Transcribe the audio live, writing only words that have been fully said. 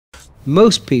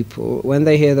Most people, when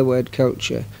they hear the word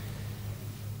culture,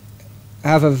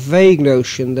 have a vague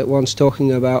notion that one's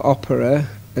talking about opera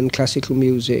and classical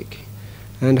music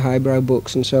and highbrow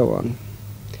books and so on.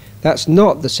 That's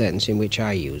not the sense in which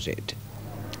I use it.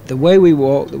 The way we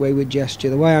walk, the way we gesture,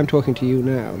 the way I'm talking to you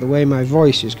now, the way my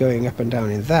voice is going up and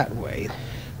down in that way,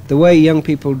 the way young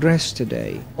people dress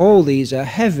today, all these are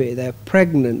heavy, they're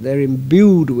pregnant, they're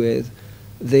imbued with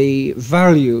the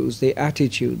values, the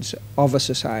attitudes of a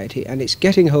society, and it's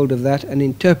getting hold of that and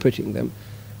interpreting them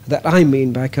that I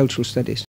mean by cultural studies.